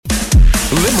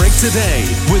Limerick Today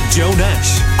with Joe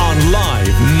Nash on Live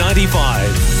 95.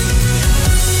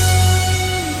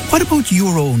 What about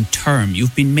your own term?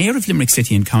 You've been Mayor of Limerick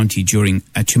City and County during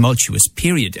a tumultuous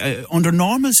period. Under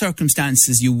normal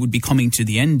circumstances, you would be coming to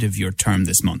the end of your term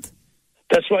this month.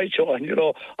 That's right, Joe. And,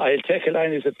 I'll take a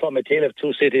line, is it from A Tale of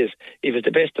Two Cities. It was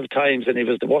the best of times and it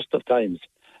was the worst of times.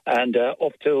 And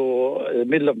up to the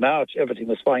middle of March, everything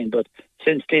was fine. But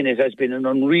since then, it has been an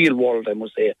unreal world, I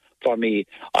must say, for me.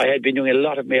 I had been doing a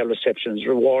lot of mayor receptions,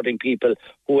 rewarding people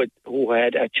who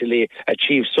had actually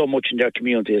achieved so much in their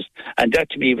communities. And that,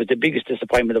 to me, was the biggest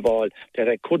disappointment of all, that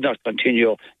I could not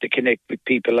continue to connect with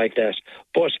people like that.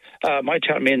 But my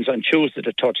term ends on Tuesday,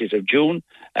 the 30th of June,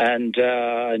 and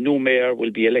a new mayor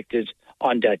will be elected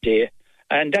on that day.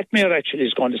 And that mayor actually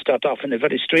is going to start off in a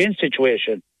very strange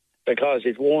situation, because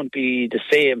it won't be the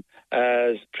same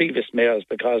as previous mayors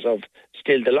because of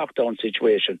still the lockdown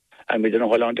situation, and we don't know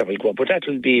how long that will go. But that's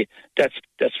when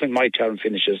my term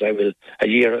finishes. A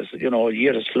year has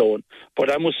flown.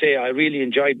 But I must say I really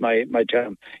enjoyed my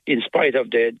term, in spite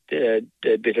of the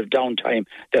bit of downtime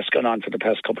that's gone on for the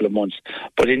past couple of months.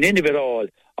 But in any of it all,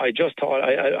 I just thought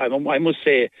I must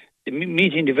say,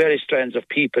 meeting the various strands of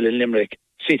people in Limerick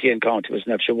City and County was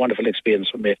an absolutely wonderful experience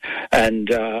for me. And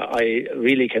I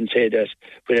really can say that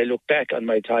when I look back on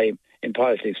my time in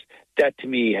politics, that to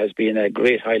me has been a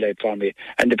great highlight for me.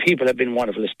 And the people have been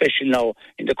wonderful, especially now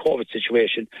in the COVID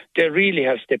situation. They really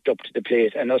have stepped up to the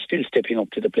plate and are still stepping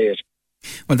up to the plate.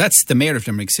 Well, that's the Mayor of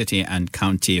Limerick City and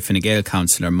County, Fine Gael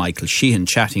Councillor Michael Sheehan,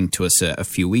 chatting to us a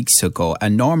few weeks ago.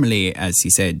 And normally, as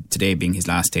he said, today being his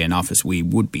last day in office, we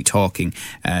would be talking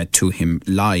to him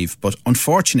live. But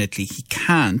unfortunately, he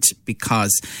can't,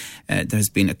 because there's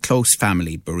been a close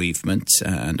family bereavement,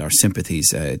 and our sympathies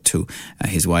to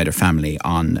his wider family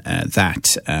on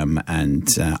that. And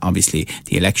obviously,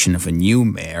 the election of a new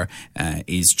mayor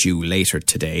is due later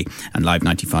today. And Live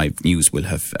 95 News will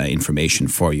have information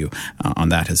for you on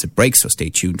that as it breaks, so stay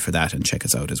tuned for that, and check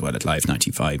us out as well at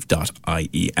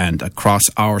live95.ie and across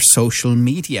our social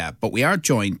media. But we are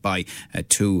joined by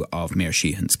two of Mayor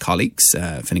Sheehan's colleagues,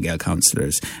 Fine Gael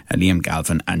councillors Liam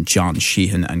Galvin and John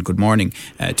Sheehan, and good morning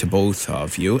to both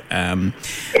of you. Good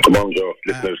morning, Joe.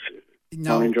 Listeners.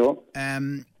 Morning, Joe.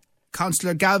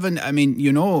 Councillor Galvin, I mean,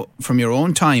 you know from your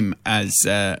own time as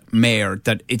mayor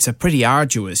that it's a pretty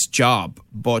arduous job,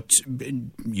 but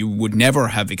you would never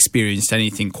have experienced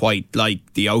anything quite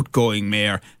like the outgoing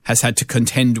mayor has had to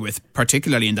contend with,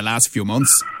 particularly in the last few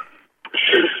months.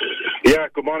 Yeah,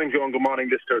 good morning, Joe, and good morning,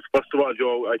 listeners. First of all,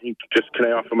 Joe, I think just can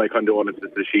I offer my condolences to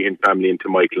the Sheehan family and to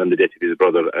Michael and the deputy's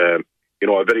brother. A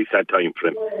very sad time for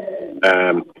him.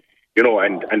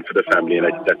 And for the family, and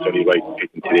I think that's only right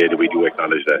today that we do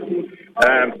acknowledge that.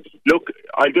 Look,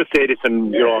 I'll just say this,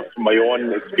 and from my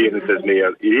own experience as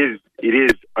mayor, it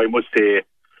is, I must say,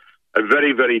 a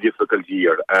very, very difficult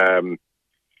year. The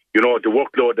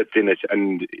workload that's in it,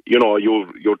 and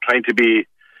you're trying to be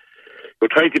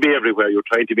everywhere. You're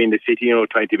trying to be in the city,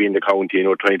 trying to be in the county,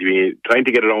 trying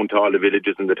to get around to all the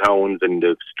villages and the towns and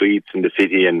the streets and the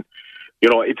city, and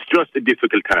it's just a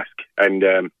difficult task, and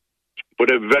but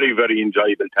a very, very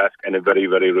enjoyable task and a very,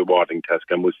 very rewarding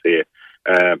task, I must say.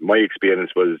 My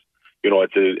experience was,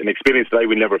 it's an experience that I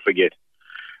will never forget.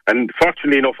 And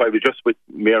fortunately enough, I was just with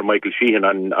Mayor Michael Sheehan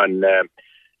on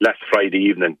last Friday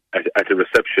evening at a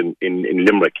reception in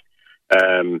Limerick.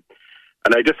 And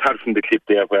I just heard from the clip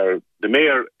there where the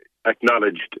mayor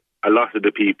acknowledged a lot of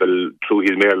the people through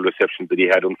his mayoral receptions that he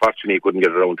had. Unfortunately, he couldn't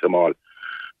get around to them all.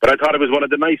 But I thought it was one of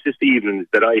the nicest evenings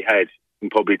that I had in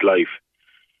public life,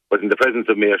 was in the presence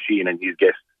of Mayor Sheehan and his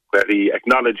guests, where he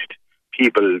acknowledged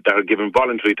people that are given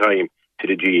voluntary time to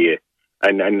the GAA.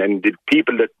 And the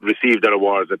people that received their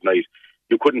awards at night,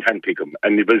 you couldn't handpick them.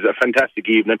 And it was a fantastic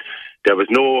evening. There was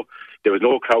no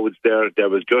crowds there. There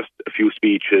was just a few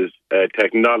speeches to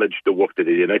acknowledge the work that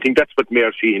they did. And I think that's what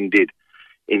Mayor Sheehan did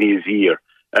in his year,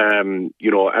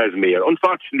 as mayor.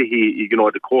 Unfortunately,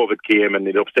 the COVID came and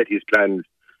it upset his plans.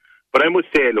 But I must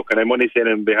say, look, and I'm only saying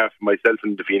on behalf of myself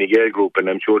and the Fine Gael group, and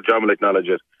I'm sure John will acknowledge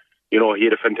it, he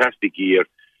had a fantastic year.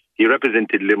 He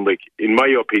represented Limerick, in my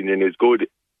opinion, as good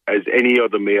as any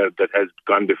other mayor that has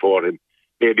gone before him,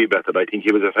 maybe better. I think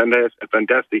he was a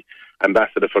fantastic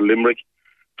ambassador for Limerick.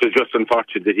 It was just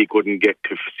unfortunate that he couldn't get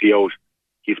to see out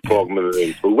his programme of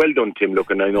events. But well done, Tim.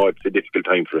 Look, and I know it's a difficult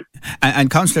time for him.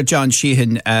 And Councillor John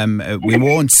Sheehan, we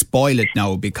won't spoil it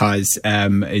now because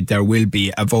there will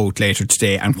be a vote later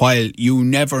today. And while you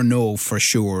never know for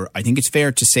sure, I think it's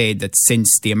fair to say that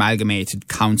since the Amalgamated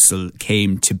Council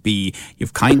came to be,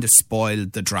 you've kind of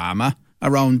spoiled the drama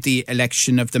around the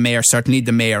election of the mayor, certainly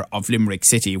the mayor of Limerick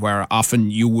City, where often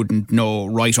you wouldn't know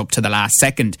right up to the last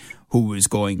second who is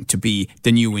going to be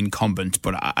the new incumbent.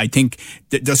 But I think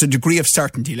there's a degree of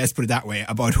certainty, let's put it that way,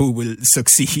 about who will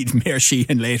succeed Mayor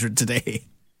Sheehan later today.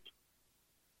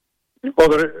 Well,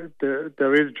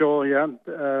 there is, Joe, yeah.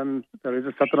 There is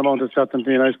a certain amount of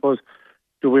certainty, and I suppose,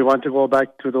 do we want to go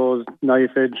back to those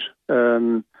knife-edge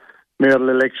mayoral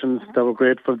elections that were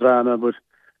great for drama but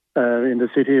in the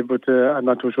city, but I'm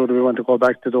not too sure do we want to go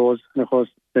back to those. And of course,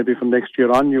 maybe from next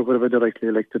year on, you could have a directly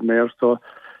elected mayor. So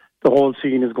the whole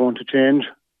scene is going to change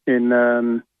in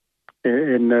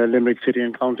Limerick City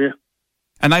and County.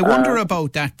 And I wonder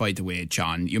about that, by the way,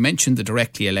 John. You mentioned the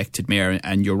directly elected mayor,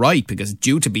 and you're right, because it's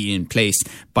due to be in place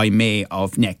by May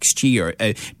of next year.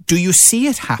 Do you see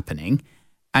it happening,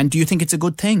 and do you think it's a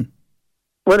good thing?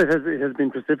 Well, it has been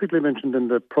specifically mentioned in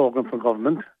the programme for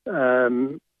government.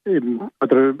 It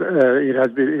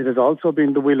has also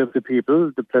been the will of the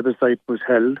people. The plebiscite was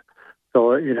held,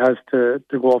 so it has to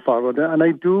go forward. And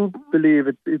I do believe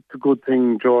it's a good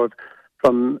thing, George,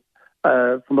 from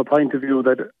a point of view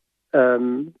that,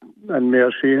 and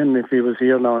Mayor Sheehan, if he was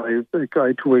here now,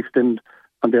 I too extend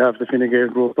on behalf of the Fine Gael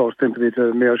group our sympathy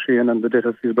to Mayor Sheehan and the death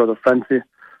of his brother Francie,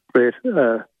 great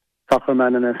soccer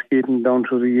man in Eskeaton down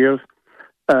through the years.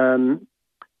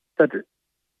 That,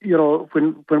 you know,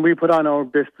 when we put on our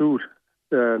best suit,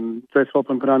 dress up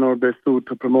and put on our best suit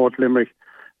to promote Limerick,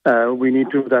 we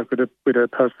need to do that with a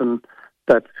person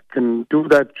that can do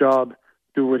that job,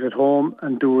 do it at home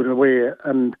and do it away.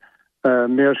 And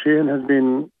Mayor Sheehan has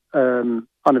been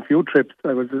on a few trips. I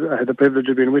had the privilege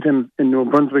of being with him in New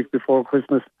Brunswick before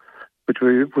Christmas, which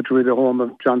was the home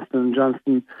of Johnson &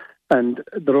 Johnson, and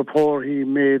the rapport he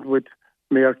made with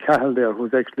Mayor Cahill there,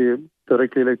 who's actually a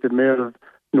directly elected mayor of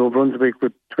New Brunswick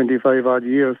with 25 odd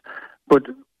years, but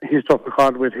he struck a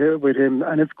chord with him,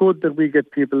 and it's good that we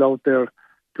get people out there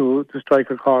to strike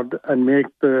a chord and make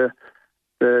the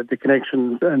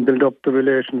connections and build up the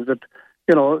relations that,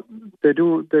 you know, they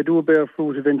do bear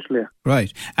fruit eventually.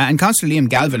 Right. And Councillor Liam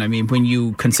Galvin, I mean, when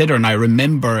you consider, and I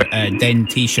remember then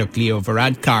Taoiseach Leo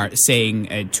Varadkar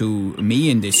saying to me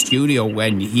in the studio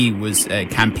when he was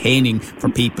campaigning for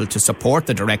people to support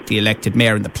the directly elected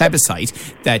mayor in the plebiscite,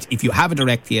 that if you have a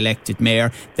directly elected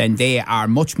mayor, then they are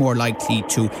much more likely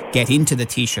to get into the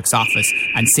Taoiseach's office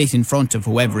and sit in front of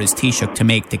whoever is Taoiseach to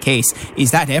make the case.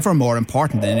 Is that ever more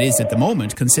important than it is at the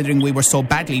moment, considering we were so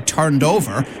badly turned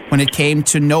over when it came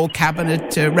to no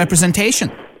cabinet representation?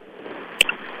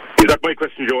 Is that my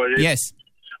question, Joe? Yes.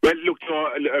 Well, look,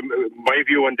 my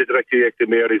view on the directly elected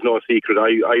mayor is no secret.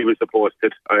 I was opposed to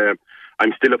it.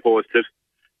 I'm still opposed to it.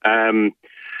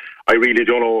 I really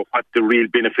don't know what the real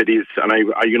benefit is, and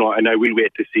I will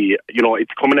wait to see. You know,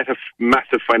 it's coming at a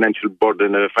massive financial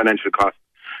burden and a financial cost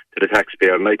to the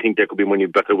taxpayer, and I think there could be money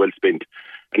better well spent.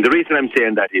 And the reason I'm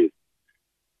saying that is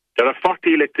there are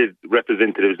 40 elected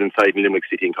representatives inside Limerick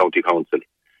City and County Council.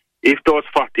 If those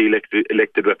 40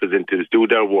 elected representatives do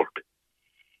their work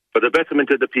for the betterment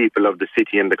of the people of the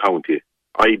city and the county,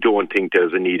 I don't think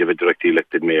there's a need of a directly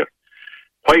elected mayor.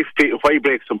 Why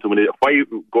break something when why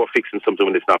go fixing something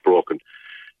when it's not broken?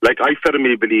 Like, I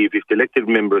firmly believe if the elected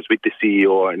members with the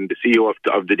CEO, and the CEO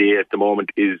of the day at the moment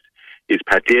is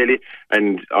Pat Daly,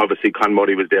 and obviously Con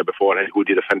Murray was there before and who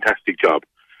did a fantastic job.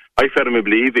 I firmly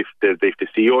believe if the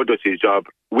CEO does his job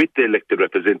with the elected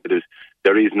representatives,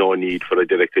 there is no need for a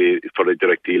directly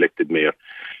elected mayor.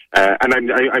 And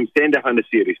I'm saying that on a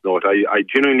serious note. I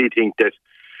genuinely think that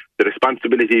the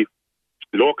responsibility,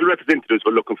 local representatives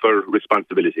were looking for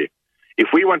responsibility. If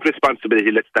we want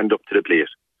responsibility, let's stand up to the plate.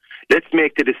 Let's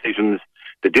make the decisions,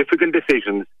 the difficult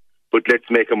decisions, but let's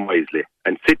make them wisely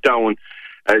and sit down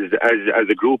as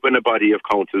a group and a body of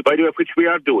council, by the way, which we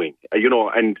are doing,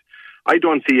 and I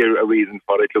don't see a reason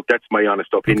for it. Look, that's my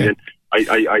honest opinion.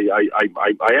 Okay.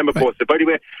 I am opposed to it. By the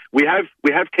way, we have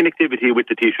connectivity with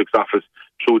the Taoiseach's office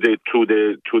through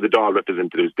the Dáil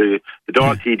representatives, the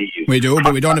Dáil TDs. We do,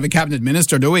 but we don't have a cabinet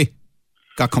minister, do we?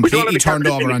 Got completely turned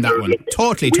over on that one.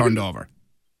 Totally turned over.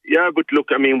 Yeah, but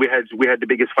look, I mean, we had the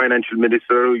biggest financial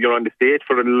minister, on the state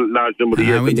for a large number of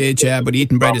years. We did, yeah, but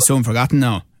eating bread is soon forgotten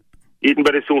now. Eating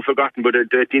bread is soon forgotten, but at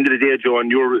the end of the day, Joe,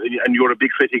 and you're a big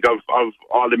critic of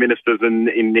all the ministers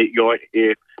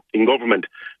in government.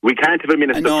 We can't have a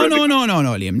minister. No,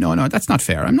 Liam. No, that's not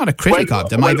fair. I'm not a critic of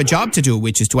them. I have a job to do,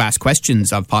 which is to ask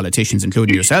questions of politicians,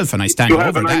 including yourself, and I stand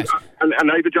over that.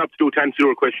 And I have a job to do to answer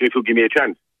your question if you give me a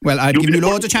chance. Well, I've given you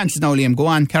loads of chances now, Liam. Go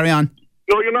on, carry on.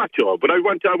 No, you're not, Joe. But I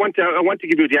want to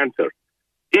give you the answer.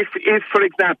 If, for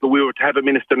example, we were to have a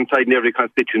minister inside in every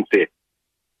constituency,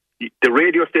 the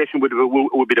radio station would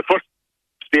be the first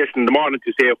station in the morning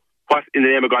to say what in the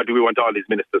name of God do we want all these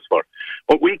ministers for?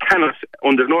 But we cannot,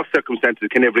 under no circumstances,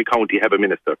 can every county have a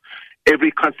minister.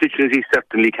 Every constituency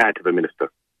certainly can't have a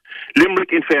minister. Limerick,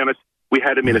 in fairness, we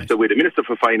had a minister. We had a minister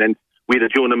for finance. We had a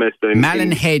junior minister.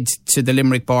 Malin Head to the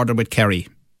Limerick border with Kerry.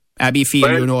 Abbey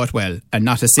Field, you know it well, and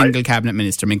not a single cabinet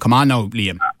minister. I mean, come on now,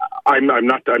 Liam. I'm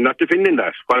not defending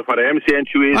that. What I am saying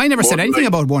to you is... I never said anything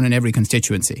about one in every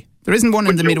constituency. There isn't one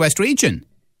in the Midwest region.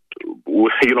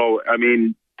 You know, I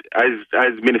mean,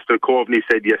 as Minister Coveney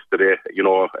said yesterday, you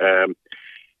know,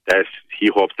 that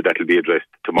he hopes that will be addressed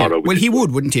tomorrow. Yeah. Well, he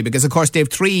would, wouldn't he? Because, of course, they have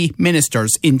 3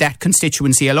 ministers in that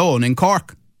constituency alone in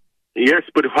Cork. Yes,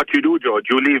 but what you do, Joe,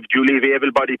 do you leave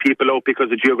able-bodied people out because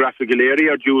of geographical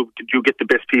area, or do you get the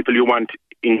best people you want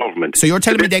in government? So you're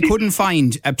telling me they couldn't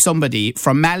find somebody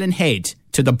from Malin Head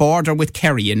to the border with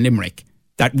Kerry in Limerick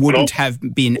that wouldn't have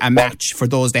been a match for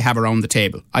those they have around the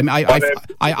table? I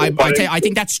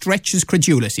think that stretches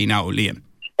credulity now, Liam.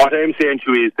 What I'm saying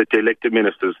to you is that the elected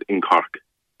ministers in Cork,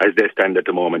 as they stand at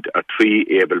the moment, are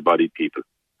 3 able-bodied people.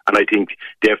 And I think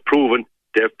they have proven,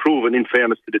 in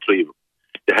fairness to the 3 of them,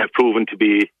 they have proven to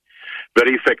be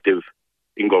very effective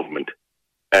in government,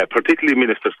 particularly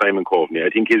Minister Simon Coveney. I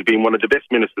think he's been one of the best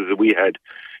ministers that we had.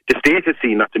 The state has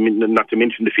seen, not to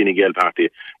mention the Fine Gael party,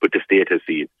 but the state has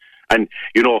seen. And,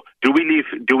 you know, do we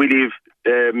leave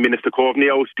Minister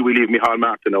Coveney out? Do we leave Micheál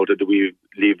Martin out? Or do we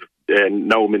leave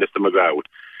now Minister McGrath out?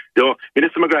 So,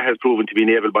 Minister McGrath has proven to be an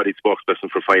able-bodied spokesperson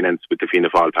for finance with the Fianna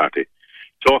Fáil party.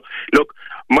 So, look,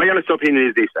 my honest opinion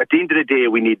is this. At the end of the day,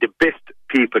 we need the best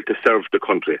people to serve the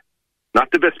country.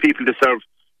 Not the best people to serve,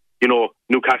 you know,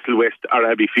 Newcastle West or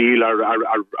Abbeyfield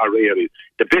or areas.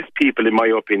 The best people, in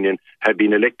my opinion, have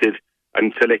been elected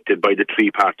and selected by the 3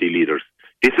 party leaders.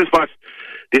 This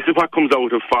is what comes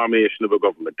out of formation of a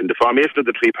government. And the formation of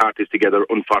the 3 parties together,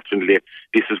 unfortunately,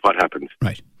 this is what happens.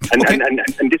 Right. And, okay.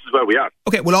 and this is where we are.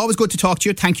 Okay, well, always good to talk to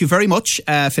you. Thank you very much.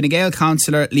 Fine Gael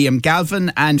Councillor Liam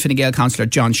Galvin and Fine Gael Councillor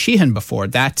John Sheehan before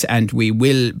that. And we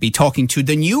will be talking to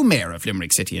the new Mayor of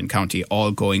Limerick City and County,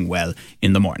 all going well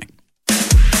in the morning.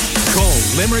 Call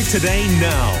Limerick Today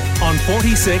now on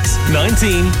 46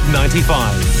 19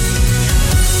 95.